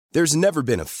There's never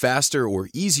been a faster or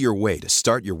easier way to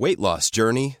start your weight loss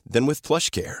journey than with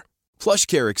PlushCare.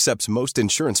 PlushCare accepts most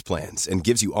insurance plans and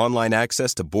gives you online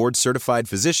access to board-certified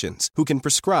physicians who can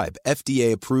prescribe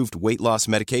FDA-approved weight loss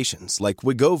medications like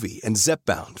Wegovy and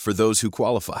Zepbound for those who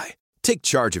qualify. Take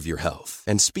charge of your health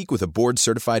and speak with a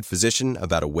board-certified physician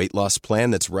about a weight loss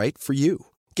plan that's right for you.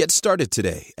 Get started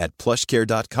today at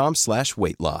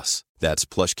plushcare.com/weight loss. That's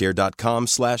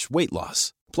plushcare.com/weight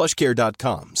loss.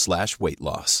 plushcare.com/weight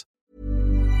loss.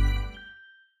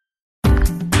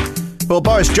 Well,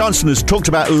 Boris Johnson has talked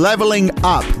about levelling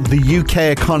up the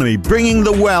UK economy, bringing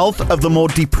the wealth of the more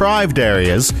deprived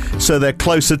areas so they're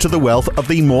closer to the wealth of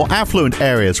the more affluent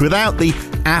areas, without the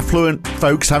affluent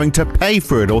folks having to pay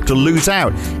for it or to lose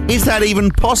out. Is that even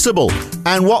possible?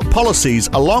 And what policies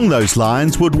along those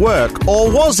lines would work? Or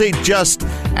was it just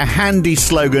a handy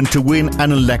slogan to win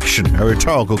an election? A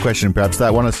rhetorical question, perhaps,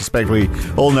 that one. I suspect we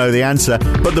all know the answer.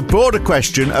 But the broader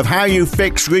question of how you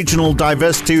fix regional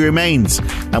diversity remains.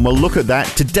 And we'll look at that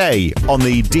today on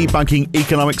the Debunking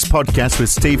Economics podcast with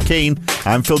Steve Keen.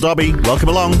 I'm Phil Dobbie. Welcome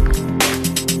along.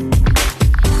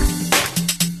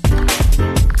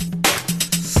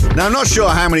 Now, I'm not sure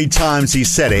how many times he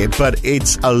said it, but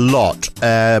it's a lot.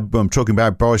 I'm talking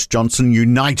about Boris Johnson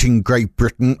uniting Great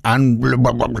Britain and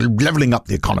levelling up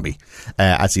the economy,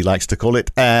 as he likes to call it.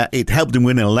 It helped him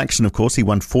win an election, of course. He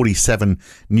won 47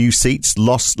 new seats.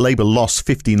 Labour lost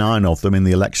 59 of them in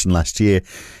the election last year.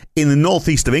 In the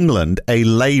northeast of England, a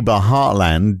Labour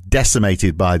heartland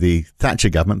decimated by the Thatcher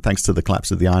government thanks to the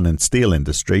collapse of the iron and steel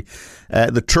industry,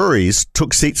 the Tories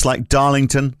took seats like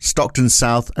Darlington, Stockton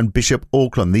South and Bishop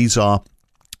Auckland. These are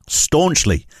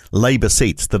staunchly Labour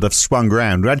seats that have swung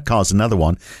round. Redcar's another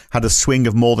one, had a swing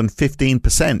of more than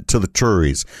 15% to the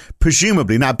Tories.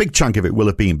 Presumably, now a big chunk of it will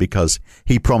have been because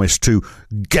he promised to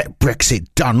get Brexit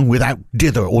done without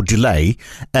dither or delay.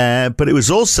 But it was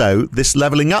also this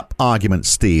levelling up argument,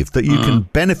 Steve, that you can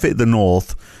benefit the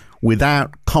North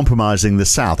without compromising the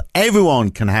South. Everyone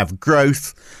can have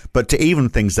growth, but to even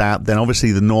things out, then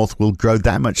obviously the North will grow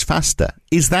that much faster.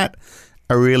 Is that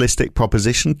a realistic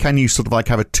proposition? Can you sort of like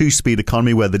have a two-speed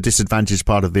economy where the disadvantaged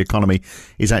part of the economy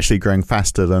is actually growing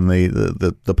faster than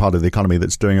the part of the economy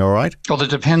that's doing all right? Well, it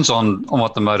depends on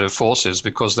what the motive force is,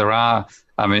 because there are,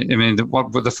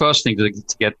 the first thing to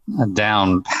get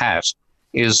down pat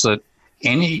is that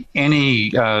any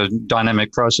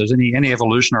dynamic process, any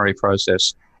evolutionary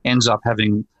process ends up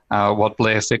having what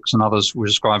Blair Fix and others would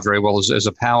describe very well as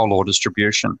a power law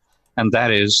distribution. And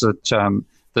that is that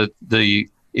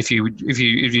if you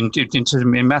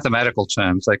in mathematical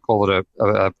terms, they call it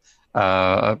a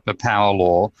power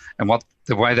law. And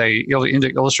the way they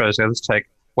illustrate is, let's take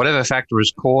whatever factor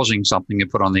is causing something you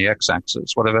put on the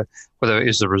x-axis, whatever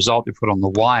is the result you put on the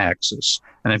y-axis.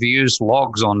 And if you use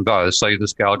logs on both, so the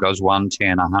scale goes 1,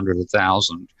 10, 100,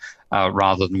 1,000,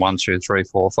 rather than 1, 2, 3,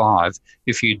 4, 5.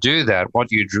 If you do that,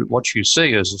 what you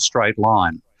see is a straight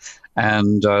line.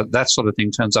 And that sort of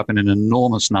thing turns up in an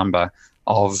enormous number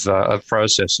of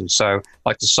processes. So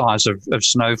like the size of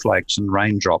snowflakes and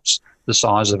raindrops, the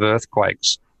size of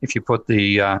earthquakes. If you put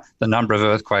the number of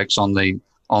earthquakes on the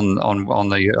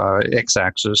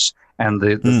x-axis and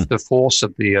the force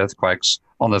of the earthquakes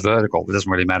on the vertical, it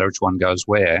doesn't really matter which one goes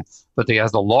where, but the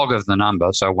log of the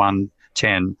number, so 1,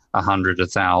 10, 100,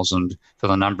 1,000 for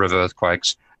the number of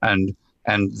earthquakes, and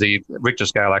the Richter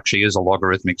scale actually is a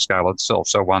logarithmic scale itself.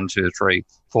 So 1, 2, 3,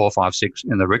 4, 5, 6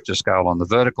 in the Richter scale on the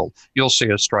vertical, you'll see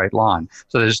a straight line.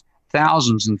 So there's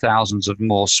thousands and thousands of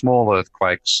more small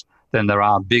earthquakes than there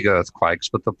are big earthquakes,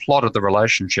 but the plot of the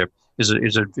relationship is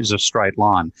a straight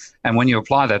line. And when you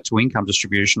apply that to income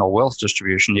distribution or wealth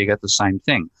distribution, you get the same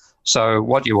thing. So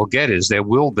what you will get is there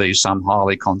will be some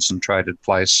highly concentrated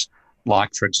place,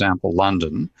 like, for example,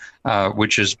 London,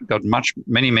 which has got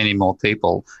many more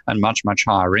people and much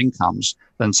higher incomes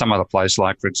than some other place,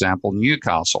 like, for example,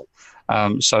 Newcastle.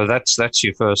 So that's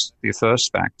your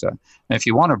first factor. And if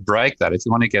you want to break that, if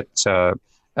you want to get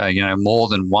more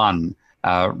than one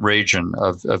region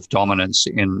of dominance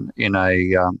in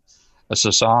a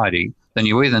society, then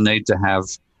you either need to have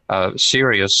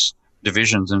serious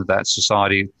divisions into that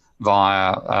society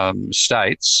via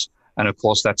states. And of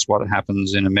course, that's what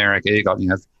happens in America. You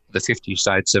have the 50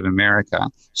 states of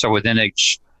America. So within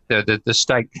each, the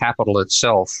state capital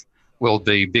itself will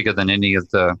be bigger than any of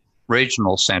the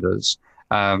regional centres.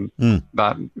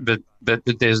 But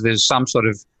there's some sort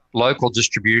of local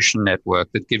distribution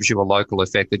network that gives you a local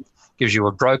effect, that gives you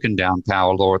a broken down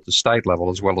power law at the state level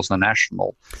as well as the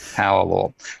national power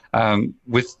law.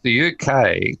 With the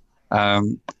UK,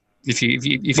 if you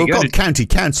we've got county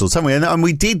councils, haven't we? And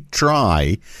we did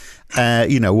try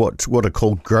what are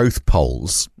called growth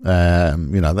poles.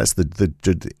 That's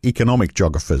the economic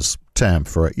geographers term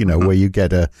for it. Where you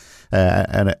get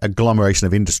an agglomeration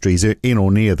of industries in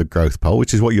or near the growth pole,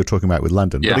 which is what you're talking about with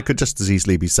London. Yeah. But it could just as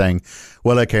easily be saying,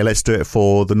 well, okay, let's do it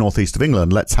for the northeast of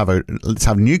England. Let's have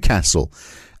Newcastle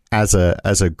as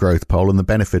a growth pole, and the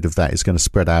benefit of that is going to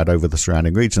spread out over the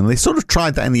surrounding region. And they sort of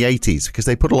tried that in the 80s because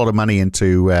they put a lot of money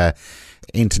into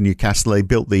Newcastle. They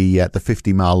built the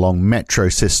 50-mile long metro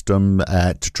system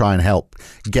to try and help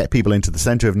get people into the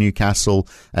centre of Newcastle,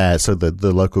 so that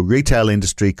the local retail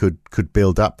industry could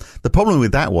build up. The problem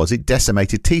with that was it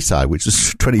decimated Teesside, which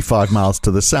was 25 miles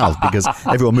to the south, because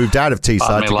everyone moved out of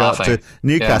Teesside to go up to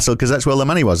Newcastle because that's where the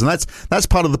money was. And that's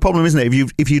part of the problem, isn't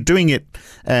it? If you're doing it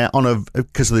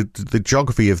because the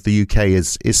geography of the UK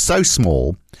is so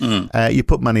small, you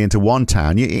put money into one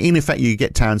town, in effect you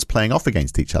get towns playing off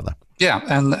against each other. Yeah,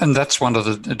 and that's one of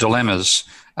the dilemmas.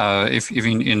 If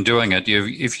in doing it,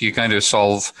 if you're going to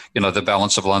solve, the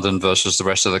balance of London versus the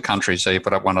rest of the country, so you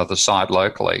put up one other site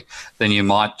locally, then you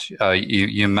might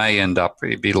you may end up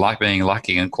being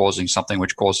lucky and causing something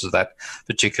which causes that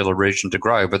particular region to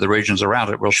grow, but the regions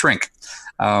around it will shrink.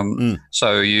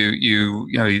 So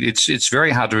it's very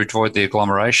hard to avoid the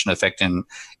agglomeration effect in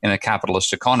a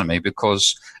capitalist economy,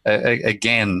 because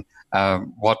again,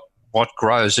 what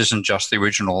grows isn't just the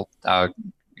original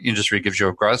industry gives you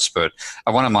a growth spurt.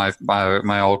 One of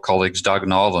my old colleagues, Doug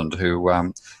Noland, who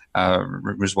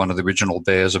was one of the original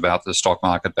bears about the stock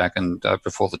market back in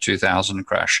before the 2000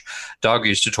 crash, Doug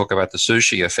used to talk about the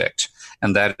sushi effect.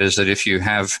 And that is that if you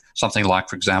have something like,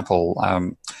 for example,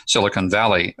 Silicon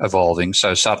Valley evolving,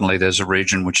 so suddenly there's a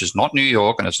region which is not New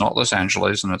York and it's not Los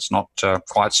Angeles and it's not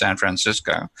quite San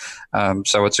Francisco.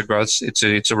 So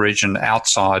it's a region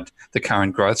outside the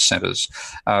current growth centers.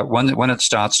 When it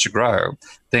starts to grow,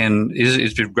 then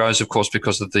it grows, of course,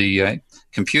 because of the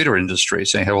computer industry.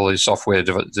 So you have all these software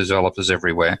developers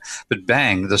everywhere. But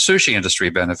bang, the sushi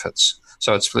industry benefits.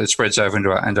 So it spreads over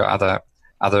into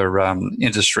other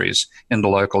industries in the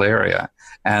local area,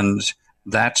 and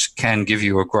that can give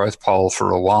you a growth pole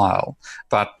for a while.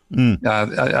 But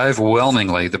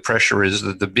overwhelmingly, the pressure is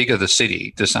that the bigger the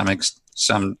city, to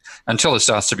some until it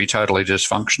starts to be totally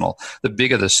dysfunctional, the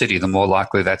bigger the city, the more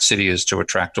likely that city is to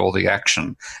attract all the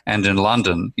action. And in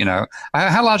London,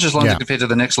 how large is London compared to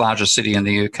the next largest city in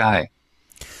the UK?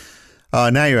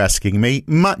 Now you're asking me.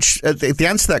 Much. The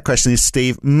answer to that question is,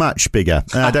 Steve, much bigger.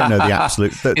 I don't know the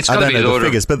absolute. It's got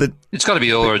to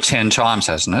be over 10 times,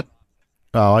 hasn't it?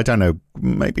 Oh, I don't know.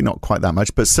 Maybe not quite that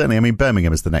much, but certainly,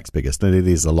 Birmingham is the next biggest, and it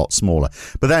is a lot smaller.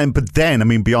 But then,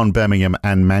 beyond Birmingham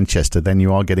and Manchester, then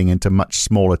you are getting into much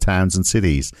smaller towns and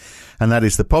cities, and that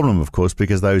is the problem, of course,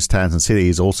 because those towns and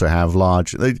cities also have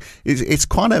large. It's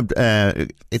quite a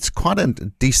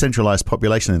decentralized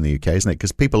population in the UK, isn't it?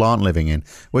 Because people aren't living in.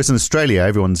 Whereas in Australia,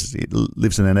 everyone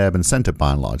lives in an urban centre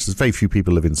by and large. There's very few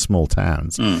people live in small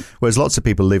towns, whereas lots of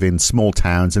people live in small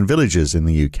towns and villages in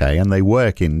the UK, and they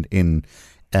work in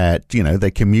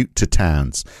they commute to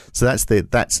towns. So that's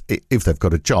if they've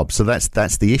got a job. So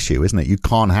that's the issue, isn't it? You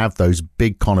can't have those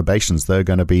big conurbations that are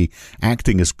going to be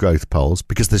acting as growth poles,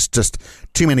 because there's just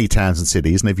too many towns and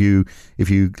cities. And if you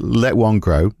let one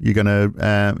grow, you're going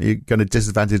to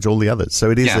disadvantage all the others.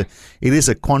 So it is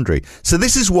a quandary. So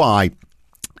this is why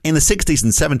in the 60s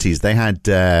and 70s they had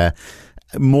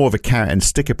more of a carrot and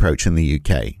stick approach in the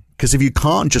UK. Because if you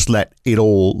can't just let it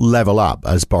all level up,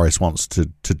 as Boris wants to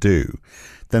do,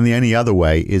 then the only other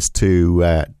way is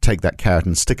to take that carrot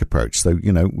and stick approach. So,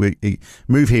 we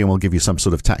move here and we'll give you some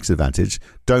sort of tax advantage.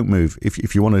 Don't move.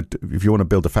 If you want to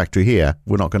build a factory here,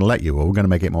 we're not going to let you, or we're going to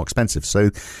make it more expensive.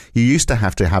 So you used to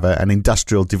have an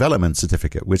industrial development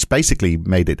certificate, which basically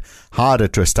made it harder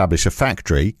to establish a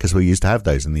factory, because we used to have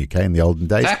those in the UK in the olden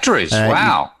days. Factories,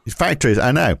 wow. Factories,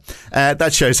 I know.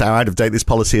 That shows how out of date this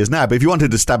policy is now. But if you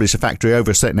wanted to establish a factory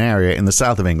over a certain area in the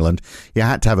south of England, you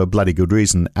had to have a bloody good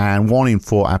reason. And 1 in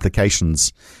 4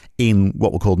 applications in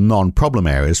what were called non-problem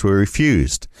areas were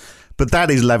refused. But that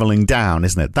is levelling down,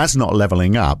 isn't it? That's not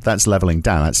levelling up. That's levelling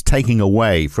down. That's taking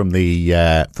away from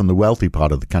the wealthy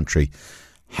part of the country,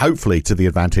 hopefully to the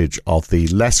advantage of the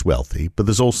less wealthy. But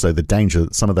there's also the danger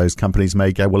that some of those companies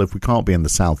may go, well, if we can't be in the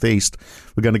southeast,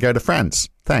 we're going to go to France.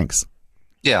 Thanks.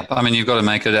 Yeah, you've got to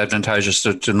make it advantageous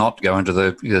to not go into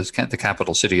the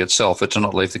capital city itself, but to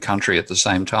not leave the country at the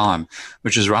same time,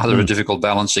 which is rather a difficult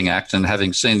balancing act. And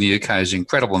having seen the UK's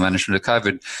incredible management of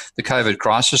the COVID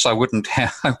crisis, I wouldn't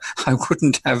have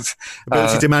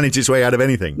ability to manage its way out of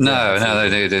anything. No,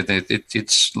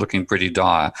 it's looking pretty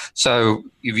dire. So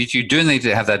you do need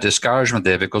to have that discouragement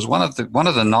there, because one of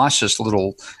the nicest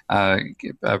little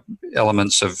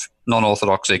elements of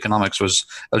non-orthodox economics was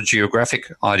a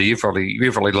geographic idea. You've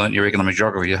probably learnt your economic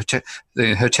geography,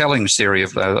 the Hertelling's theory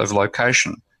of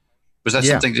location. Was that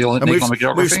something you learned in economic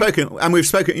geography? We've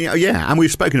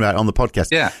spoken about it on the podcast.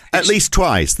 Yeah, at least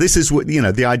twice. This is what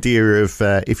the idea of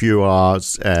if you're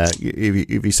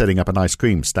setting up an ice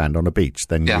cream stand on a beach,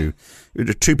 then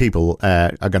two people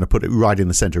are going to put it right in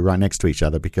the center, right next to each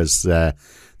other, because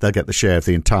they'll get the share of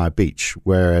the entire beach.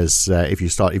 Whereas if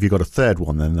you've got a third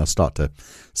one, then they'll start to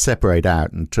separate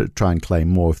out and try and claim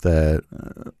more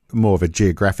of a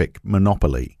geographic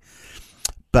monopoly.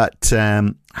 But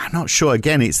I'm not sure.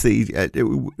 Again, it's the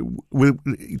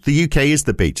UK is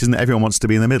the beach, isn't it? Everyone wants to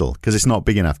be in the middle because it's not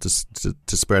big enough to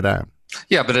spread out.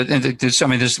 Yeah, but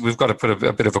we've got to put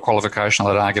a bit of a qualification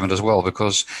on that argument as well,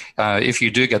 because if you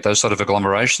do get those sort of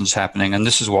agglomerations happening, and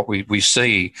this is what we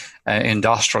see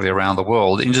industrially around the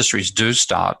world, industries do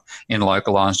start in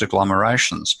localized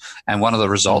agglomerations. And one of the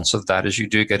results of that is you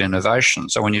do get innovation.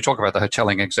 So when you talk about the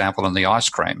Hertelling example and the ice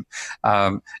cream,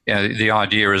 the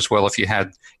idea is, well, if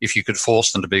you could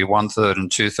force them to be 1/3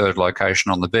 and 2/3 location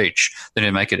on the beach, then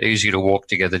it'd make it easier to walk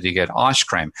together to get ice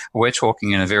cream. We're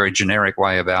talking in a very generic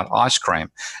way about ice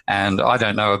cream. And I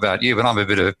don't know about you, but I'm a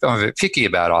bit picky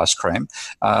about ice cream.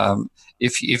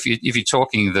 If you're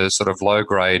talking the sort of low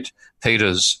grade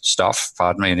Peters stuff,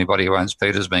 pardon me, anybody who owns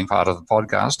Peters being part of the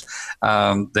podcast,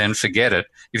 then forget it.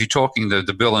 If you're talking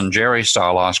the Bill and Jerry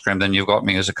style ice cream, then you've got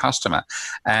me as a customer.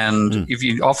 And if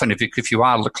you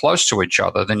are close to each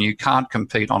other, then you can't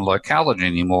compete on locality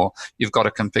anymore. You've got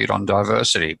to compete on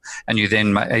diversity. And you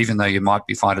then, even though you might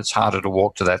find it's harder to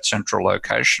walk to that central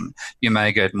location, you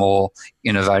may get more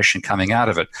innovation coming out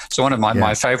of it. So one of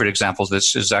my favorite examples of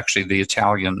this is actually the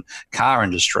Italian car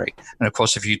industry. And of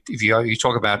course, if you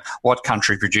talk about what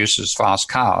country produces fast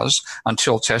cars,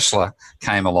 until Tesla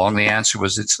came along, the answer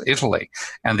was it's Italy.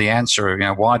 And the answer,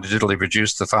 why did Italy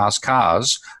produce the fast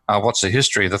cars? What's the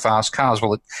history of the fast cars?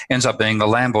 Well, it ends up being the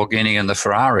Lamborghini and the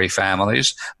Ferrari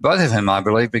families. Both of whom, I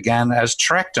believe, began as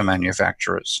tractor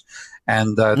manufacturers.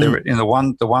 And in the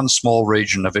one small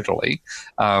region of Italy,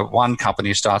 one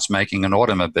company starts making an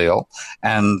automobile,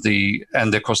 and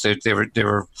of course they're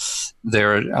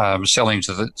selling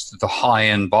to the high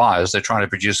end buyers. They're trying to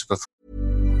produce it before.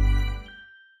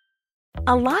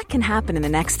 A lot can happen in the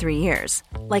next 3 years,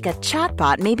 like a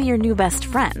chatbot may be your new best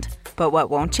friend. But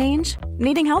what won't change?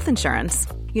 Needing health insurance.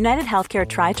 United Healthcare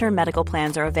Tri-Term Medical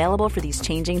Plans are available for these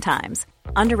changing times.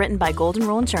 Underwritten by Golden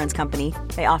Rule Insurance Company,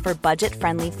 they offer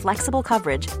budget-friendly, flexible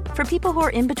coverage for people who are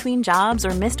in between jobs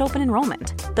or missed open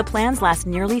enrollment. The plans last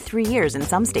nearly 3 years in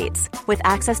some states, with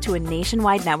access to a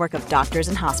nationwide network of doctors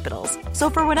and hospitals. So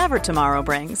for whatever tomorrow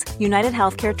brings, United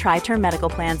Healthcare Tri-Term Medical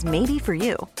Plans may be for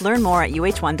you. Learn more at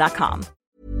uh1.com.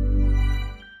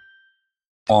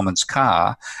 Performance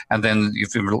car, and then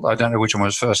I don't know which one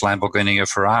was first, Lamborghini or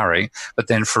Ferrari, but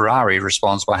then Ferrari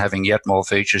responds by having yet more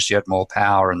features, yet more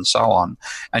power, and so on.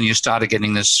 And you started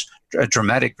getting this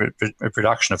dramatic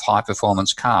production of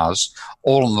high-performance cars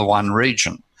all in the one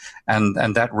region.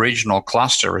 And that regional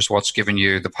cluster is what's given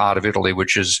you the part of Italy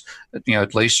which is,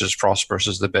 at least as prosperous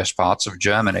as the best parts of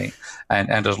Germany, and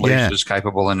at least as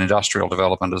capable in industrial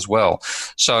development as well.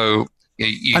 So.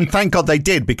 And thank God they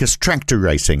did, because tractor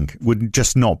racing would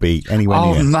just not be anywhere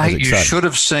near. Oh, mate, you should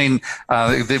have seen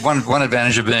the one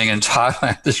advantage of being in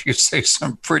Thailand is you see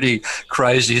some pretty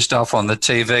crazy stuff on the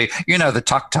TV. The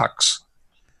tuk-tuks.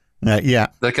 They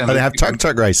have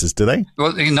tuk-tuk races, do they?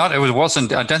 Well, it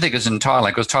wasn't. I don't think it's in Thailand,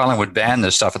 because Thailand would ban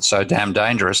this stuff. It's so damn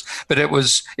dangerous. But it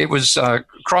was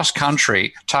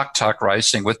cross-country tuk-tuk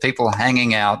racing with people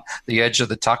hanging out the edge of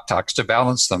the tuk-tuks to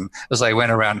balance them as they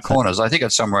went around corners. I think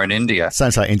it's somewhere in India.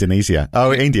 Sounds like Indonesia.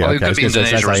 Oh, India. Well, it could be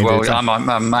Indonesia as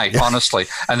well. Mate, honestly.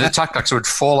 And the tuk-tuks would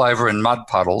fall over in mud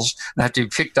puddles and have to be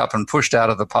picked up and pushed out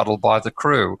of the puddle by the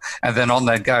crew. And then on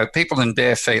they'd go. People in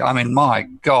bare feet. I mean, my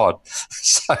God.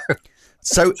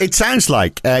 So it sounds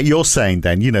like you're saying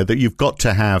then, that you've got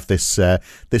to have this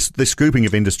grouping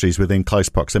of industries within close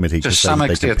proximity to some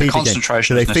extent. The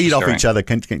concentration they feed off each other.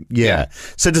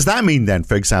 So does that mean then,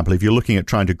 for example, if you're looking at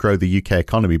trying to grow the UK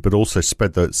economy but also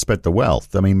spread the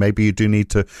wealth, I mean, maybe you do need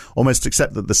to almost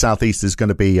accept that the Southeast is going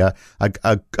to be a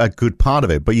good part of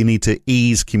it, but you need to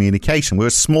ease communication. We're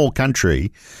a small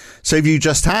country, so if you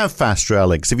just have fast rail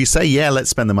links, if you say, let's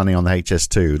spend the money on the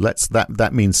HS2,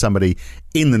 that means somebody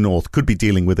in the north could be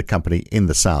dealing with a company in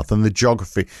the south, and the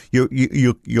geography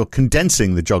you're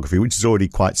condensing the geography, which is already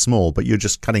quite small, but you're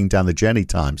just cutting down the journey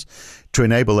times to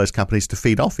enable those companies to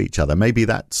feed off each other. Maybe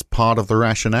that's part of the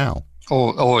rationale.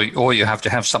 Or you have to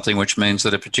have something which means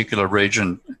that a particular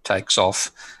region takes off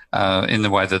in the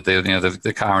way that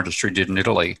the car industry did in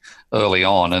Italy early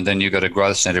on, and then you've got a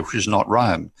growth centre which is not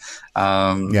Rome.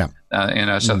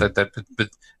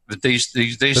 But these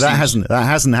but that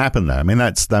hasn't happened though. I mean,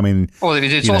 well,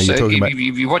 it's also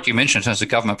what you mentioned in terms of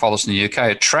government policy in the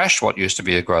UK. It trashed what used to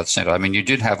be a growth centre. I mean, you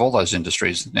did have all those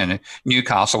industries, and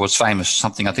Newcastle was famous for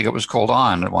something. I think it was called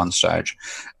iron at one stage,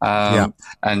 and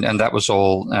that was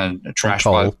all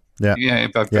trashed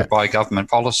by government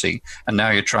policy. And now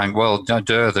you're trying. Well,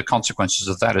 the consequences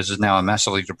of that is now a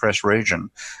massively depressed region.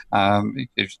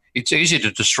 It's easy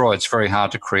to destroy. It's very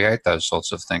hard to create those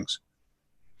sorts of things.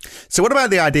 So what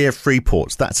about the idea of free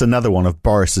ports? That's another one of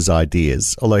Boris's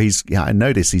ideas, although I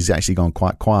notice he's actually gone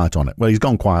quite quiet on it. Well, he's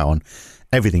gone quiet on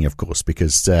everything, of course,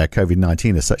 because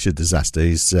COVID-19 is such a disaster.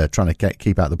 He's trying to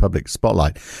keep out the public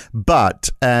spotlight. But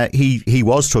he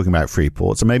was talking about free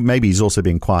ports, and maybe he's also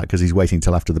being quiet because he's waiting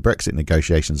till after the Brexit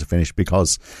negotiations are finished,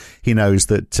 because he knows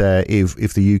that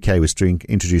if the UK was to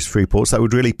introduce free ports, that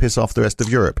would really piss off the rest of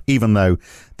Europe, even though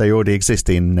they already exist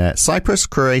in Cyprus,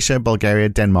 Croatia, Bulgaria,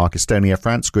 Denmark, Estonia,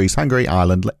 France, Greece, Hungary,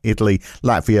 Ireland, Italy,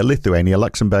 Latvia, Lithuania,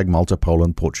 Luxembourg, Malta,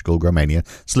 Poland, Portugal, Romania,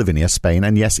 Slovenia, Spain,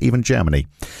 and yes, even Germany.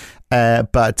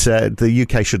 But the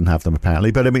UK shouldn't have them,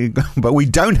 apparently. But we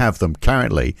don't have them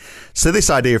currently. So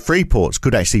this idea of free ports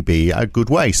could actually be a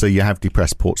good way. So you have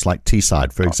depressed ports like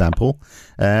Teesside, for example,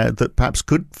 that perhaps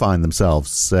could find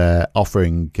themselves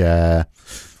offering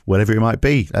whatever it might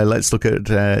be. Let's look at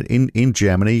in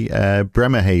Germany,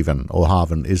 Bremerhaven or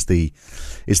Haven is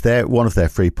one of their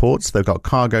free ports. They've got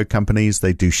cargo companies.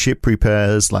 They do ship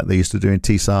repairs like they used to do in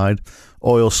Teesside,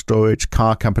 oil storage,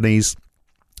 car companies.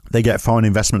 They get foreign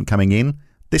investment coming in.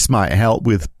 This might help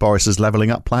with Boris's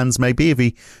levelling up plans, maybe, if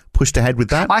he pushed ahead with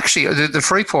that. Actually, the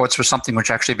free ports was something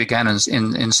which actually began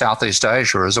in Southeast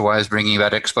Asia as a way of bringing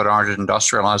about export-oriented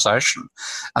industrialisation.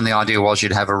 And the idea was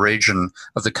you'd have a region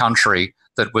of the country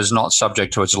that was not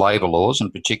subject to its labour laws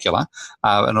in particular,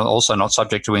 and also not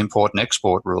subject to import and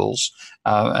export rules,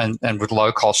 and with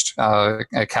low-cost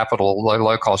capital,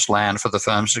 low-cost land for the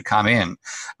firms to come in.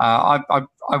 I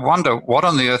wonder what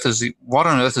on earth is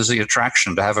the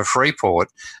attraction to have a free port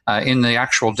in the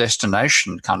actual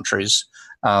destination countries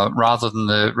rather than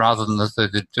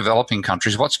the developing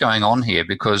countries. What's going on here?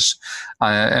 Because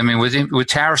with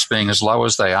tariffs being as low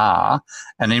as they are,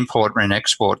 and import and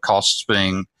export costs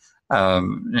being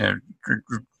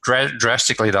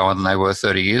drastically lower than they were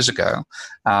 30 years ago,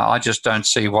 I just don't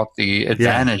see what the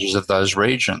advantages of those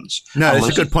regions. No, it's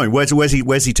a good point. Where's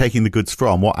he taking the goods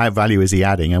from? What value is he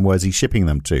adding, and where's he shipping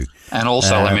them to? And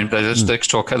also,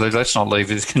 let's not leave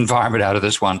the environment out of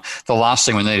this one. The last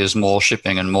thing we need is more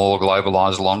shipping and more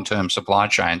globalized long-term supply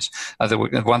chains. The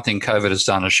one thing COVID has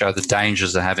done is show the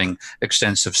dangers of having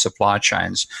extensive supply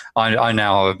chains. I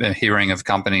now am hearing of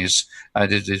companies.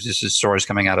 This is stories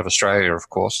coming out of Australia, of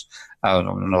course.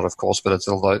 Not of course, but it's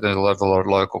a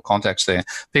local context there.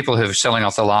 People who are selling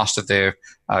off the last of their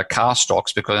car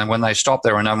stocks because when they stop,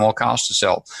 there are no more cars to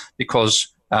sell because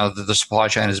the supply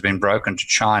chain has been broken to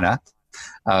China.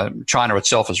 China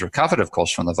itself has recovered, of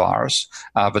course, from the virus,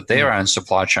 but their own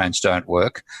supply chains don't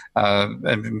work.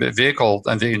 Nobody's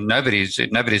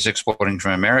exporting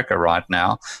from America right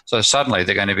now, so suddenly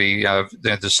they're going to be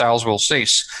the sales will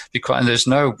cease and there's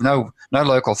no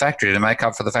local factory to make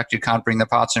up for the fact you can't bring the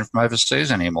parts in from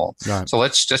overseas anymore. Right. So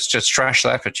let's just trash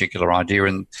that particular idea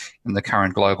in the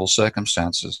current global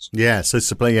circumstances. Yeah, so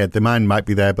demand might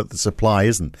be there, but the supply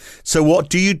isn't. So what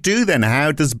do you do then?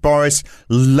 How does Boris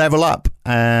level up?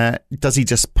 Does he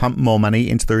just pump more money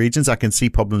into the regions? I can see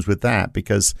problems with that,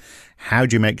 because how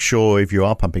do you make sure if you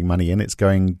are pumping money in, it's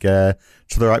going to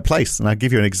the right place? And I'll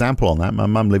give you an example on that. My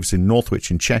mum lives in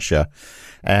Northwich in Cheshire.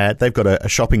 They've got a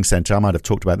shopping centre, I might have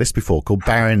talked about this before, called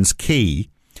Barons Quay.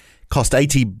 Cost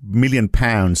 £80 million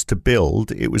to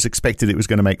build. It was expected it was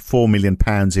going to make £4 million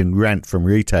in rent from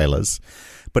retailers,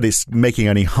 but it's making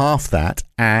only half that,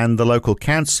 and the local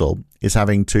council is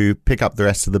having to pick up the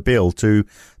rest of the bill to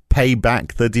pay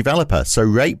back the developer. So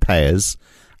ratepayers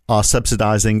are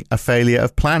subsidising a failure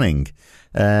of planning.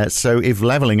 So if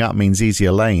levelling up means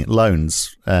easier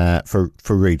loans for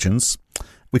regions,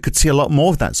 we could see a lot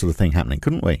more of that sort of thing happening,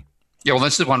 couldn't we? Yeah, well,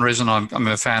 that's the one reason I'm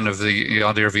a fan of the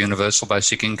idea of universal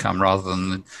basic income rather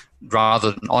than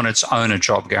on its own a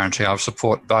job guarantee. I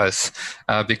support both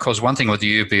because one thing with the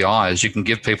UBI is you can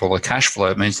give people a cash flow.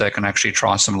 It means they can actually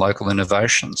try some local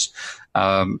innovations,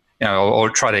 or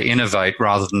try to innovate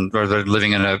rather than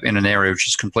living in an area which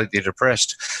is completely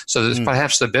depressed. So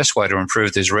perhaps the best way to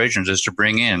improve these regions is to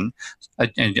bring in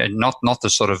not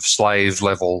the sort of slave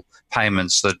level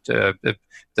payments that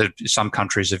that some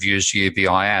countries have used UBI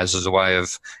as a way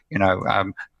of,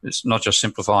 it's not just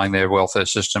simplifying their welfare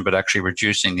system, but actually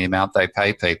reducing the amount they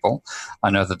pay people. I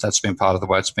know that that's been part of the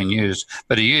way it's been used.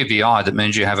 But a UBI, that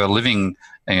means you have a living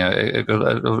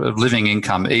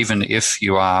income, even if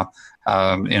you are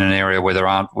in an area where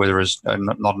there is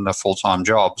not enough full-time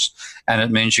jobs, and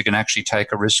it means you can actually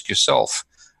take a risk yourself.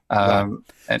 So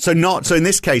in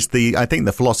this case, I think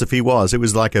the philosophy was, it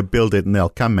was like a build it and they'll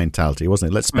come mentality,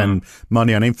 wasn't it? Let's spend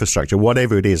money on infrastructure,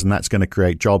 whatever it is, and that's going to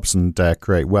create jobs and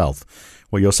create wealth.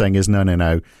 What you're saying is no.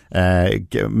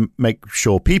 Make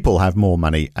sure people have more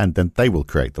money, and then they will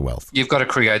create the wealth. You've got to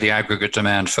create the aggregate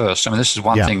demand first. I mean, this is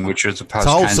one thing which is a post-Keynesian. It's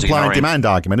a whole supply and demand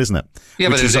argument, isn't it? Yeah,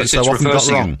 which but it's so often got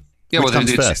wrong. Yeah, which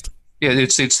comes first? Yeah,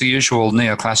 it's the usual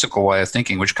neoclassical way of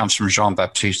thinking, which comes from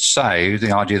Jean-Baptiste Say,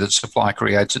 the idea that supply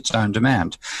creates its own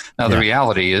demand. Now, the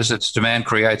reality is that demand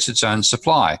creates its own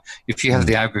supply. If you have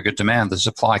the aggregate demand, the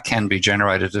supply can be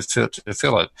generated to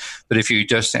fill it. But if you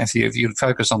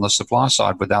focus on the supply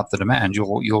side without the demand,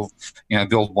 you'll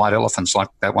build white elephants like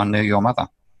that one near your mother.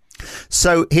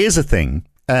 So here's the thing.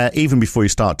 Even before you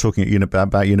start talking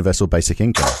about universal basic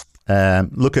income,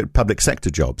 look at public sector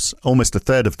jobs. Almost a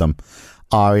third of them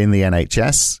are in the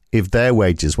NHS. If their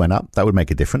wages went up, that would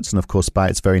make a difference. And of course, by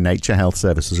its very nature, health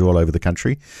services are all over the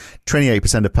country.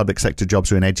 28% of public sector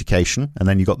jobs are in education. And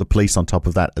then you've got the police on top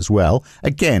of that as well.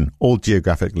 Again, all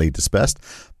geographically dispersed.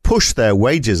 Push their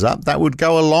wages up. That would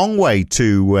go a long way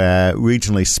to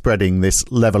regionally spreading this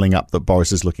levelling up that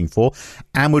Boris is looking for,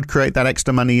 and would create that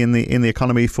extra money in the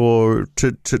economy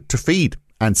to feed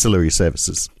ancillary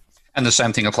services. And the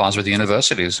same thing applies with the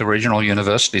universities, the regional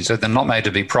universities. They're not made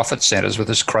to be profit centres with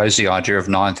this crazy idea of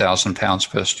 £9,000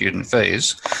 per student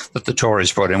fees that the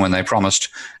Tories brought in when they promised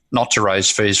not to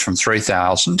raise fees from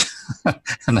 $3,000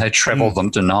 and they trebled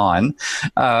them to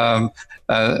 $9,000.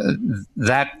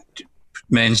 That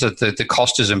means that the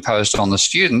cost is imposed on the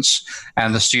students,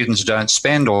 and the students don't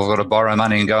spend or got to borrow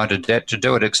money and go into debt to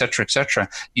do it, et cetera,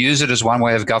 use it as one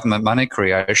way of government money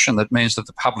creation. That means that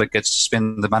the public gets to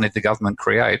spend the money the government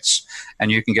creates, and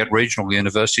you can get regional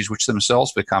universities which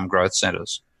themselves become growth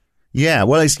centres. Yeah,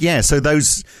 well, so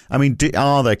those, I mean,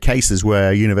 are there cases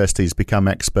where universities become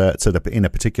experts in a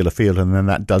particular field, and then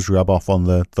that does rub off on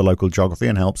the local geography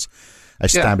and helps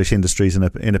establish industries in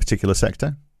a particular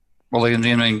sector? Well, I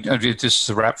mean, this is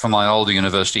a wrap for my older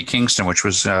university, Kingston, which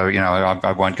was,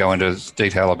 I won't go into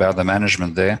detail about the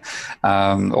management there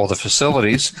or the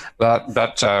facilities, but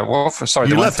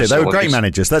you left it. They were great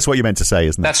managers. That's what you meant to say,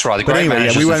 isn't it? That's right. Great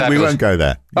managers. We won't go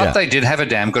there. But they did have a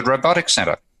damn good robotics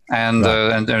centre. And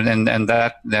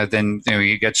that then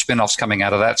you get spin-offs coming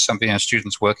out of that. Some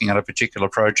students working on a particular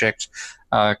project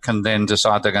can then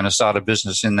decide they're going to start a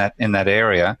business in that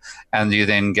area, and you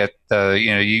then get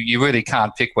you really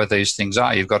can't pick where these things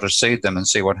are. You've got to seed them and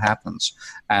see what happens.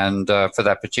 And for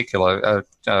that particular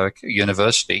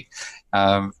university,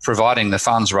 providing the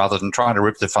funds rather than trying to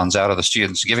rip the funds out of the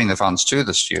students, giving the funds to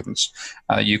the students,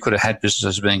 you could have had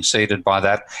businesses being seeded by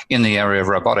that in the area of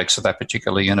robotics at that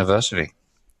particular university.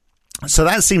 So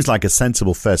that seems like a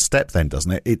sensible first step, then,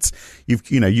 doesn't it? It's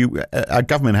our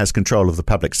government has control of the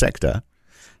public sector.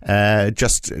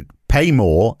 Just pay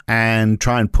more and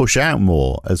try and push out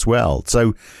more as well.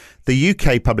 So the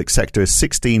UK public sector is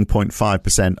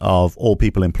 16.5% of all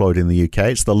people employed in the UK.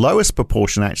 It's the lowest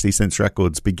proportion actually since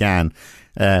records began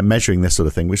measuring this sort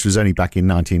of thing, which was only back in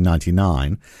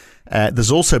 1999.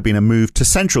 There's also been a move to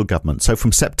central government. So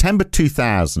from September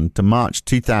 2000 to March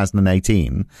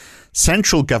 2018,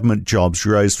 central government jobs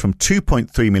rose from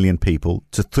 2.3 million people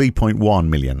to 3.1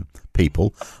 million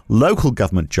people. Local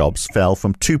government jobs fell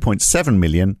from 2.7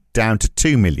 million down to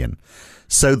 2 million.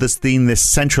 So there's been this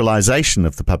centralisation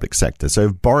of the public sector. So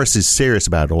if Boris is serious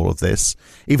about all of this,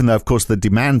 even though, of course, the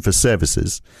demand for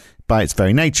services by its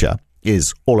very nature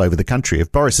is all over the country,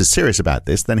 if Boris is serious about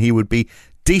this, then he would be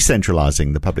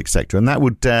decentralising the public sector, and that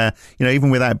would, even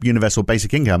without universal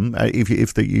basic income,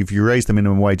 if you raise the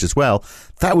minimum wage as well,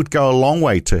 that would go a long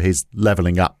way to his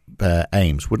levelling up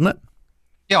aims, wouldn't it?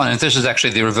 Yeah, and this is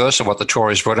actually the reverse of what the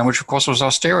Tories brought in, which of course was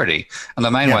austerity. And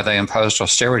the main way they imposed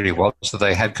austerity was that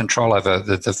they had control over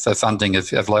the funding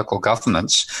of local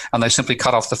governments, and they simply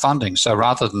cut off the funding. So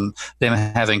rather than them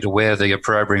having to wear the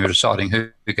opprobrium of deciding who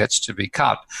gets to be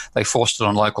cut, they forced it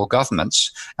on local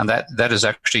governments, and that is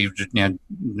actually,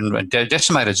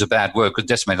 decimated is a bad word, because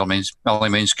decimated only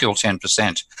means kill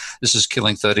 10%. This is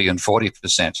killing 30 and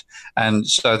 40%, and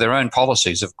so their own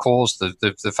policies have caused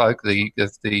the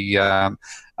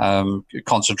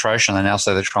concentration they now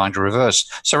say they're trying to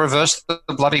reverse. So reverse the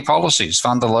bloody policies,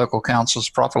 fund the local councils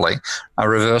properly,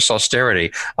 reverse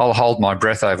austerity. I'll hold my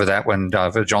breath over that when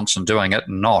Johnson doing it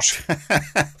and not.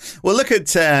 Well, look at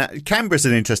Canberra's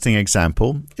an interesting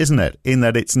example, isn't it? In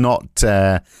that it's not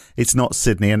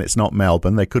Sydney and it's not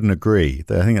Melbourne. They couldn't agree.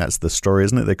 I think that's the story,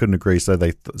 isn't it? They couldn't agree, so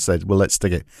they said, well, let's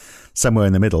stick it somewhere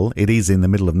in the middle. It is in the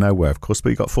middle of nowhere, of course, but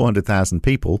you've got 400,000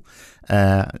 people.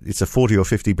 It's a $40 or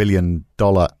 $50 billion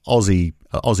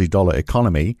Aussie dollar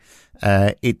economy.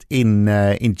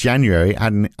 In January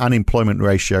had an unemployment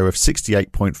ratio of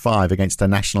 68.5 against a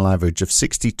national average of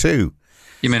 62.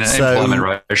 You mean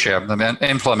employment ratio?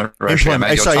 Employment ratio.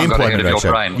 Employment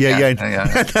ratio.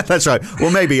 Yeah. That's right.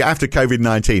 Well, maybe after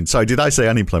COVID-19. Sorry, did I say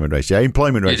unemployment ratio?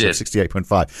 Employment ratio of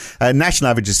 68.5. National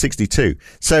average is 62.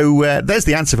 So there's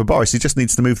the answer for Boris. He just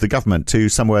needs to move the government to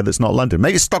somewhere that's not London.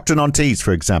 Maybe Stockton-on-Tees,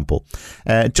 for example.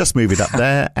 Just move it up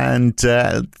there and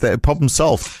the problem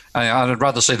solved. I'd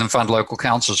rather see them fund local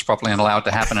councils properly and allow it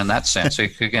to happen in that sense.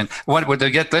 Again,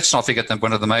 let's not forget that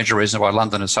one of the major reasons why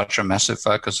London is such a massive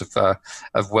focus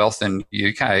of wealth in the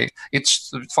UK, it's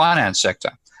the finance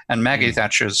sector. And Maggie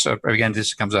Thatcher's, again,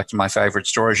 this comes back to my favourite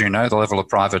story, as you know, the level of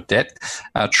private debt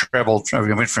trebled,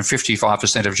 went from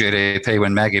 55% of GDP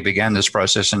when Maggie began this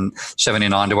process in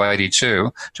 79 to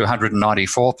 82 to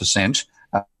 194%.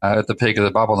 At the peak of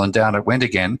the bubble, and down it went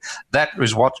again. That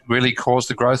is what really caused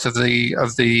the growth of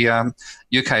the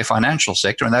UK financial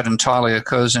sector, and that entirely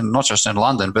occurs in not just in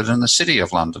London but in the city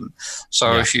of London.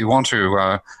 So if you want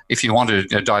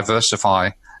to diversify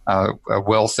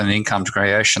wealth and income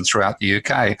creation throughout the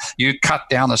UK, you cut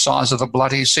down the size of the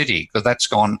bloody city, because that's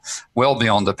gone well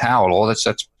beyond the power law. That's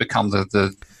become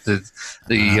the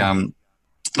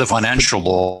financial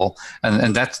law,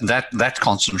 and that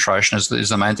concentration is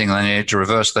the main thing they need to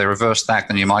reverse. They reverse that,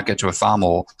 then you might get to a far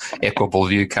more equitable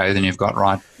UK than you've got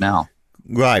right now.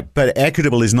 Right, but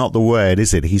equitable is not the word,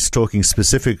 is it? He's talking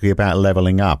specifically about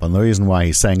levelling up, and the reason why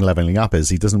he's saying levelling up is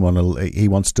he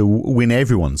wants to win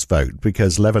everyone's vote,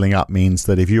 because levelling up means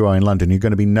that if you are in London, you're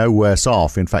going to be no worse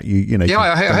off. In fact,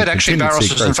 I heard actually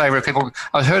Boris is in favour of people.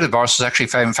 I heard that Boris is actually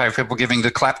in favour of people giving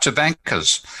the clap to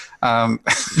bankers.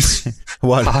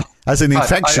 What? As an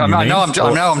infection, I know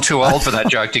I'm too old for that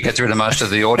joke to get through to most of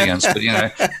the audience, but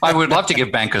I would love to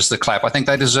give bankers the clap. I think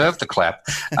they deserve the clap.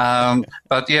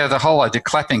 But the whole idea,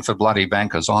 clapping for bloody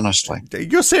bankers, honestly.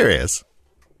 You're serious?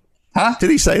 Huh? Did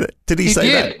he say that? He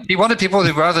say that? He wanted people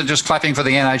who, rather than just clapping for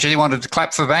the NHS, he wanted to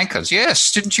clap for bankers.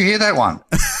 Yes, didn't you hear that one?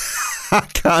 I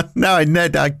can't. No, I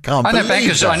can't. I know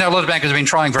bankers. I know a lot of bankers have been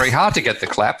trying very hard to get the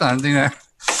clap, and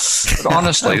But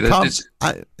honestly, it's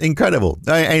incredible.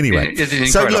 Anyway,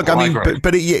 so look, I mean,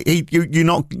 but you're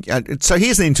not. So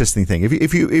here's the interesting thing: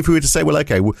 if we were to say, well,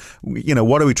 okay,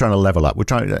 what are we trying to level up? We're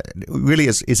trying to really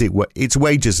it's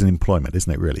wages and employment,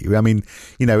 isn't it? Really, I mean,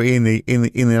 in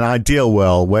an ideal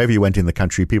world, wherever you went in the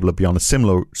country, people would be on a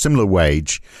similar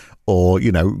wage, or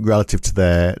relative to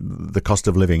the cost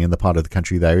of living in the part of the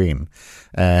country they're in.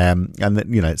 And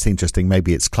it's interesting,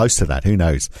 maybe it's close to that, who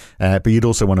knows, but you'd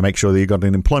also want to make sure that you've got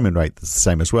an employment rate that's the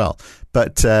same as well.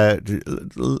 But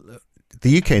the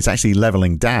UK is actually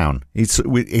levelling down.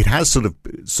 It has sort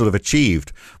of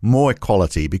achieved more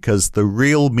equality, because the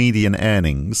real median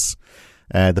earnings,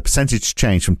 the percentage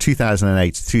change from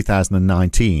 2008 to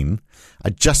 2019,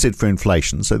 adjusted for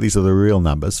inflation, so these are the real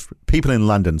numbers, people in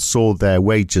London saw their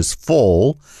wages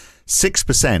fall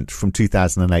 6% from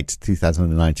 2008 to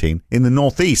 2019. In the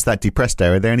northeast, that depressed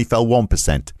area, they only fell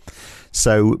 1%.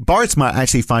 So Boris might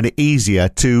actually find it easier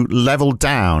to level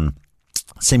down,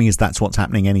 seeming as that's what's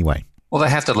happening anyway. Well, they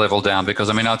have to level down, because,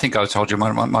 I think I told you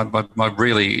my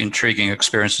really intriguing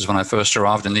experiences when I first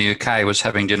arrived in the UK was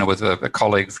having dinner with a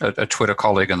colleague, a Twitter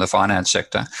colleague in the finance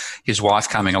sector, his wife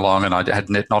coming along, and I had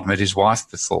not met his wife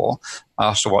before. I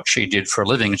asked her what she did for a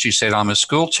living, and she said, I'm a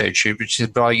school teacher, but she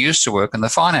said, but I used to work in the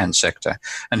finance sector.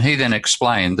 And he then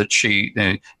explained that she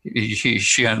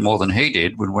earned more than he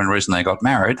did when the reason they got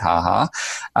married,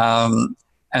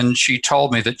 and she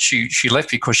told me that she left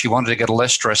because she wanted to get a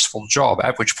less stressful job,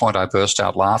 at which point I burst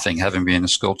out laughing, having been a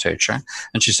school teacher.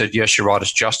 And she said, yes, you're right,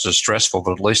 it's just as stressful,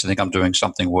 but at least I think I'm doing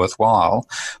something worthwhile.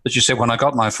 But she said, when I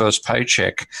got my first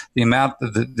paycheck, the amount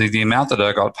that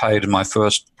I got paid in my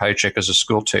first paycheck as a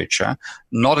school teacher,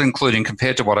 not including,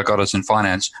 compared to what I got as in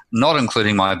finance, not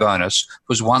including my bonus,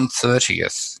 was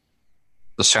 1/30th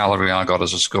the salary I got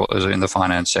as in the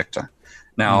finance sector.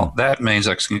 Now, that means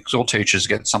that school teachers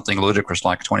get something ludicrous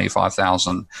like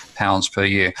 £25,000 per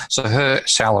year. So her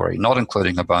salary, not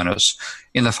including the bonus,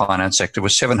 in the finance sector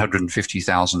was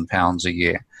 £750,000 a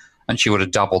year. and she would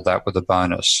have doubled that with a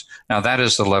bonus. Now, that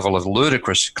is the level of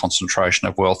ludicrous concentration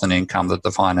of wealth and income that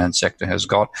the finance sector has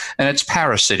got, and it's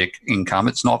parasitic income.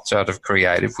 It's not sort of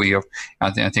creative.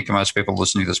 I think most people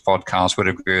listening to this podcast would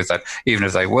agree with that, even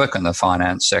if they work in the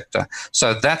finance sector.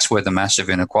 So that's where the massive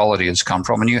inequality has come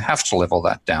from, and you have to level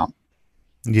that down.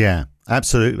 Yeah,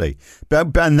 absolutely.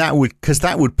 And that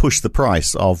would push the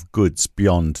price of goods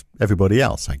beyond everybody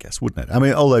else, I guess, wouldn't it? I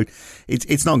mean, although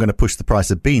it's not going to push the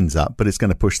price of beans up, but it's going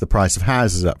to push the price of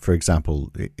houses up, for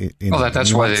example.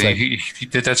 That's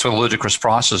where ludicrous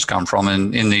prices come from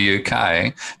in the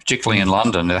UK, particularly in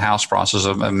London. The house prices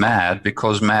are mad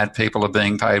because mad people are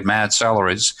being paid mad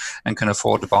salaries and can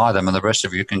afford to buy them, and the rest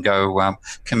of you can go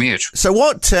commute. So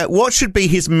what should be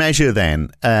his measure then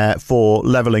for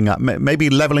levelling up? Maybe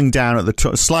levelling down at the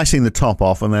top, slicing the top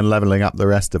off and then levelling up the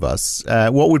rest of us.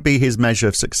 What would be his measure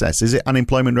of success? Is it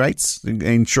unemployment rates,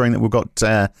 ensuring that we've got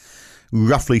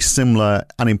roughly similar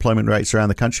unemployment rates around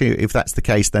the country? If that's the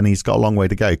case, then he's got a long way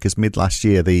to go, because mid last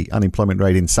year the unemployment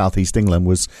rate in southeast England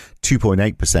was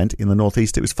 2.8%. In the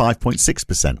northeast it was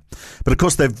 5.6%. But of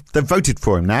course they've voted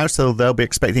for him now, so they'll be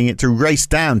expecting it to race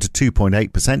down to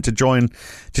 2.8%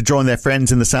 to join their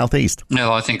friends in the southeast.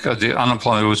 No, I think the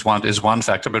unemployment is one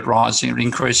factor, but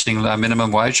increasing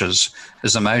minimum wages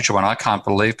is a major one. I can't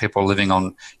believe people are living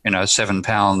on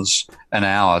 £7 an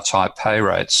hour type pay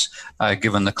rates,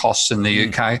 given the costs in the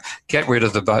UK. Get rid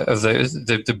of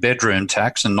the bedroom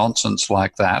tax and nonsense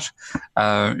like that.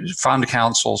 Fund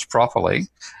councils properly.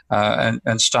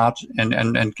 And start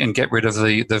and get rid of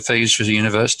the fees for the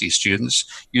university students.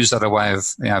 Use that a way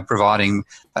of providing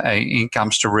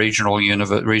incomes to regional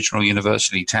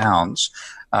university towns.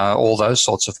 All those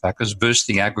sorts of factors boost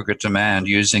the aggregate demand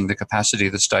using the capacity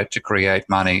of the state to create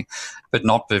money, but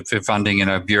not for funding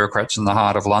bureaucrats in the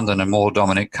heart of London and more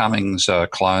Dominic Cummings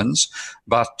clones,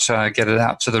 but get it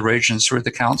out to the regions through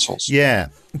the councils. Yeah,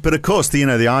 but of course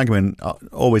the argument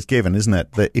always given, isn't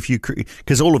it, that if you,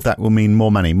 because all of that will mean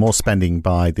more money, more spending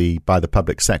by the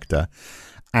public sector.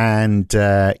 And,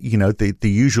 the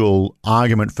usual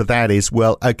argument for that is,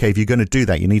 well, okay, if you're going to do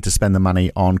that, you need to spend the money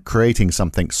on creating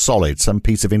something solid, some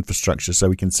piece of infrastructure, so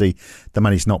we can see the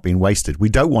money's not being wasted. We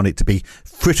don't want it to be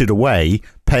frittered away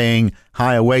paying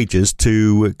higher wages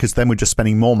because then we're just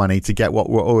spending more money to get what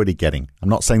we're already getting. I'm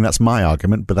not saying that's my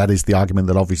argument, but that is the argument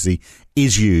that obviously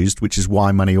is used, which is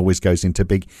why money always goes into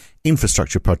big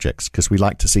infrastructure projects, because we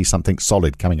like to see something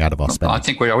solid coming out of our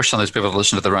spending. I wish some of those people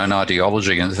listen to their own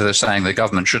ideology, and if they're saying the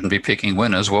government shouldn't be picking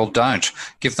winners, well, don't.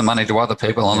 Give the money to other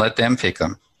people and let them pick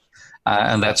them.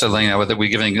 And that's that we're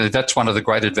giving. That's one of the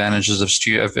great advantages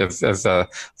of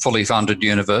fully funded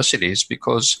universities,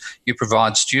 because you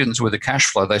provide students with a cash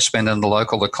flow they spend in the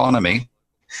local economy,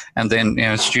 and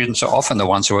then students are often the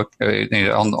ones who are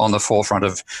on the forefront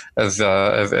of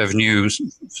new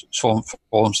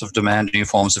forms of demand, new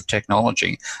forms of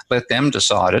technology. Let them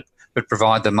decide it, but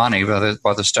provide the money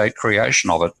by the state creation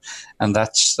of it, and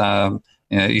that's.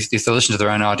 If they listen to their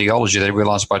own ideology, they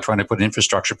realise by trying to put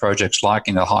infrastructure projects like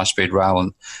high-speed rail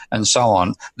and so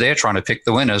on, they're trying to pick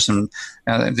the winners. And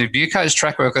the UK's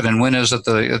track record in winners at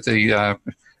the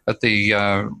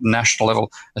national level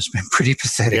has been pretty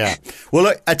pathetic. Yeah. Well,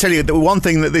 look, I tell you, the one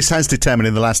thing that this has determined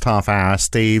in the last half hour,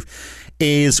 Steve,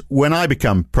 is when I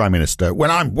become Prime Minister, when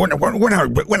I'm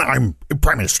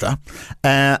Prime Minister,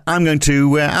 I'm going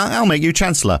to I'll make you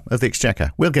Chancellor of the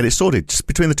Exchequer. We'll get it sorted just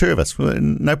between the two of us.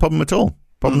 No problem at all.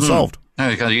 Problem solved. No,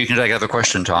 you can take over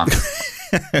question time.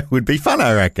 It would be fun,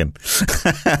 I reckon.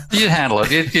 You'd handle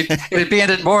it. It'd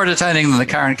be more entertaining than the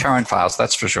current files,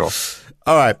 that's for sure.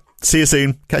 All right. See you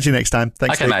soon. Catch you next time.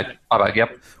 Thanks. Okay, mate. Bye-bye.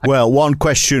 Yep. Well, one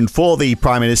question for the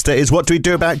Prime Minister is, what do we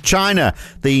do about China?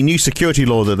 The new security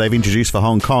law that they've introduced for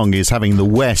Hong Kong is having the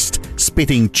West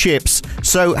spitting chips.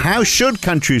 So how should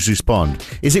countries respond?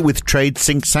 Is it with trade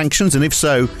sanctions? And if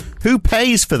so, who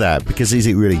pays for that? Because is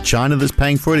it really China that's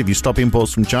paying for it? If you stop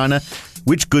imports from China,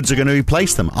 which goods are going to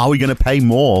replace them? Are we going to pay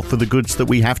more for the goods that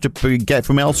we have to get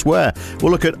from elsewhere?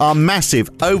 We'll look at our massive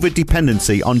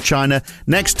over-dependency on China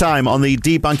next time on the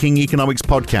Debunking Economics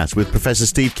podcast with Professor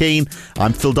Steve Keen.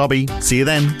 I'm Phil Dobbie. See you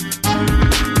then.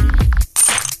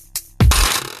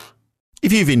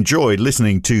 If you've enjoyed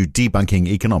listening to Debunking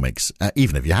Economics,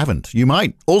 even if you haven't, you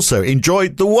might also enjoy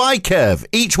The Y-Curve.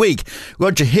 Each week,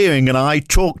 Roger Hearing and I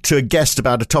talk to a guest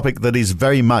about a topic that is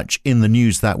very much in the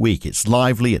news that week. It's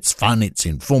lively, it's fun, it's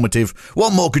informative.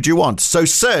 What more could you want? So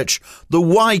search The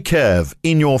Y-Curve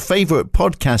in your favourite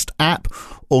podcast app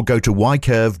or go to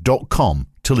ycurve.com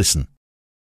to listen.